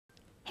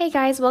Hey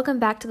guys, welcome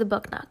back to the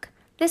Book Nook.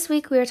 This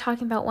week we are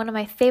talking about one of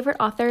my favorite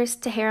authors,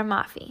 Tahereh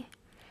Mafi.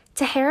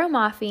 Tahereh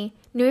Mafi,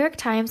 New York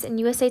Times and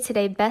USA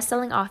Today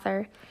best-selling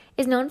author,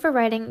 is known for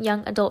writing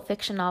young adult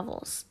fiction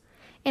novels.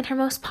 In her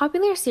most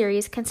popular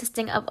series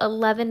consisting of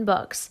 11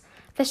 books,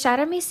 the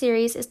Shatter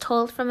series is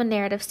told from a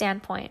narrative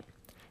standpoint.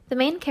 The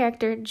main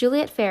character,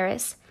 Juliet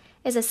Ferris,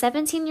 is a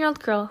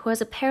 17-year-old girl who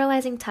has a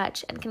paralyzing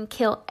touch and can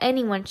kill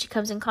anyone she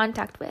comes in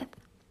contact with.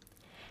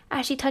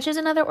 As she touches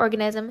another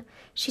organism,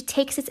 she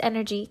takes its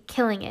energy,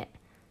 killing it.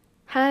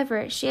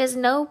 However, she has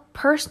no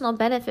personal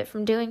benefit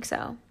from doing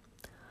so.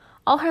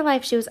 All her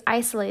life she was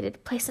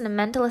isolated, placed in a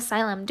mental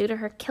asylum due to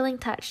her killing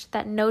touch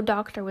that no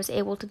doctor was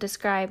able to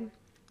describe.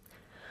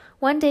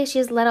 One day she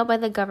is let out by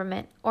the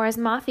government, or as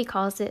Mafi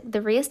calls it,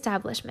 the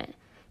re-establishment,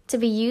 to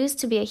be used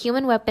to be a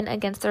human weapon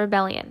against the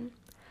rebellion.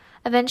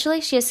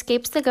 Eventually she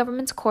escapes the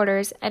government's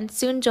quarters and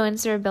soon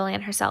joins the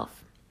rebellion herself.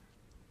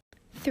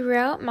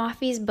 Throughout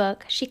Mafi's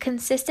book, she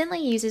consistently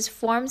uses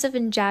forms of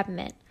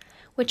enjambment,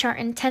 which are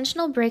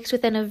intentional breaks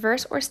within a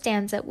verse or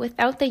stanza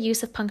without the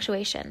use of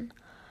punctuation.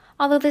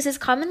 Although this is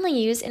commonly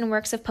used in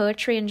works of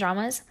poetry and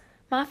dramas,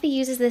 Mafi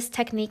uses this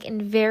technique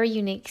in very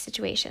unique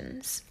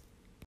situations.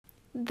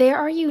 There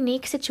are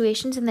unique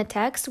situations in the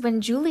text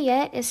when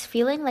Juliet is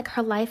feeling like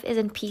her life is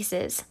in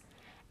pieces,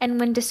 and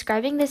when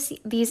describing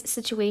these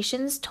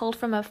situations told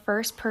from a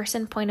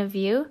first-person point of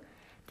view,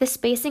 the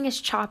spacing is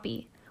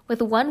choppy,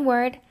 with one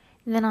word,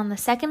 and then on the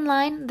second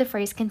line, the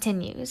phrase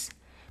continues.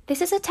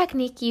 This is a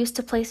technique used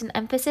to place an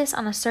emphasis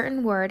on a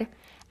certain word,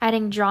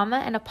 adding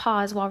drama and a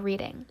pause while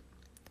reading.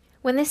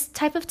 When this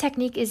type of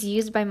technique is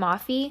used by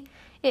Mafi,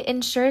 it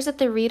ensures that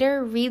the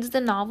reader reads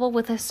the novel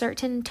with a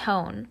certain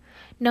tone,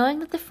 knowing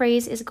that the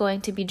phrase is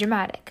going to be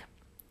dramatic.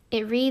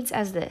 It reads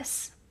as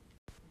this: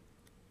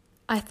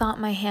 I thought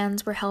my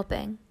hands were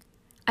helping.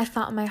 I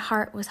thought my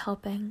heart was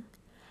helping.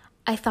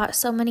 I thought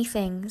so many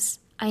things.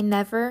 I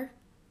never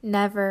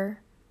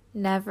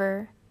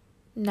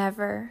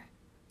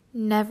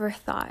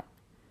thought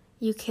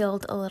you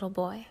killed a little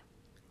boy.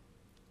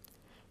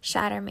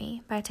 Shatter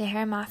Me by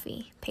Tahereh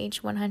Mafi,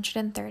 page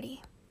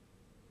 130.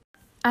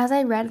 As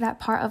I read that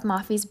part of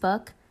Mafi's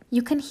book,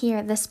 you can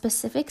hear the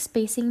specific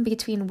spacing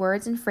between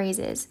words and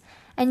phrases,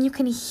 and you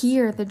can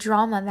hear the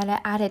drama that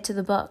it added to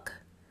the book.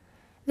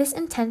 This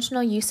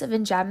intentional use of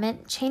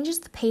enjambment changes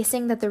the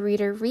pacing that the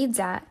reader reads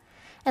at,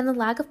 and the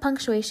lack of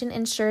punctuation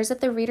ensures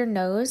that the reader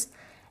knows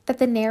that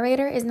the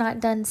narrator is not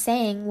done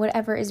saying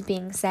whatever is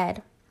being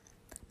said.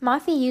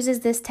 Mafi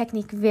uses this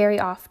technique very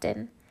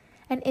often,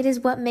 and it is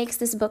what makes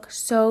this book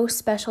so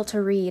special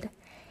to read.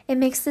 It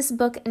makes this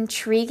book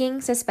intriguing,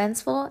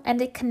 suspenseful,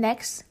 and it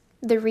connects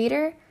the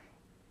reader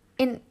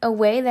in a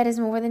way that is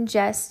more than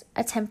just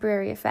a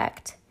temporary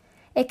effect.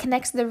 It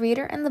connects the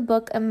reader and the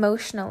book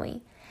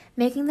emotionally,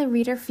 making the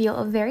reader feel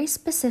a very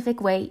specific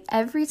way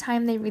every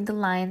time they read the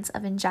lines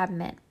of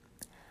enjambment.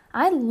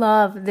 I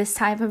love this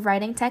type of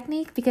writing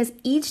technique because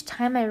each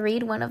time I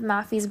read one of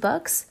Mafi's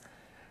books,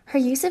 her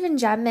use of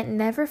enjambment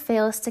never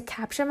fails to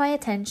capture my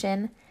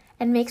attention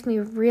and makes me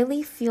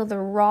really feel the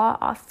raw,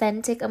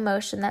 authentic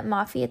emotion that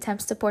Mafi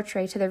attempts to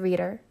portray to the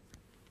reader.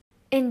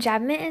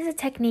 Enjambment is a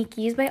technique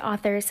used by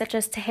authors such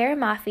as Tahereh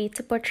Mafi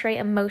to portray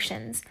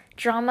emotions,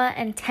 drama,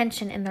 and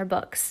tension in their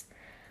books.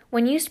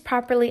 When used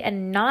properly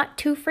and not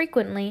too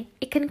frequently,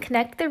 it can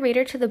connect the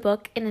reader to the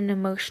book in an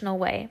emotional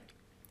way.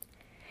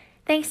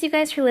 Thanks you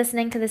guys for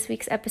listening to this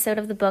week's episode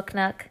of The Book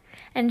Nook,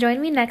 and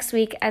join me next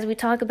week as we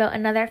talk about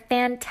another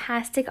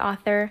fantastic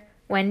author,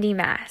 Wendy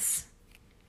Mass.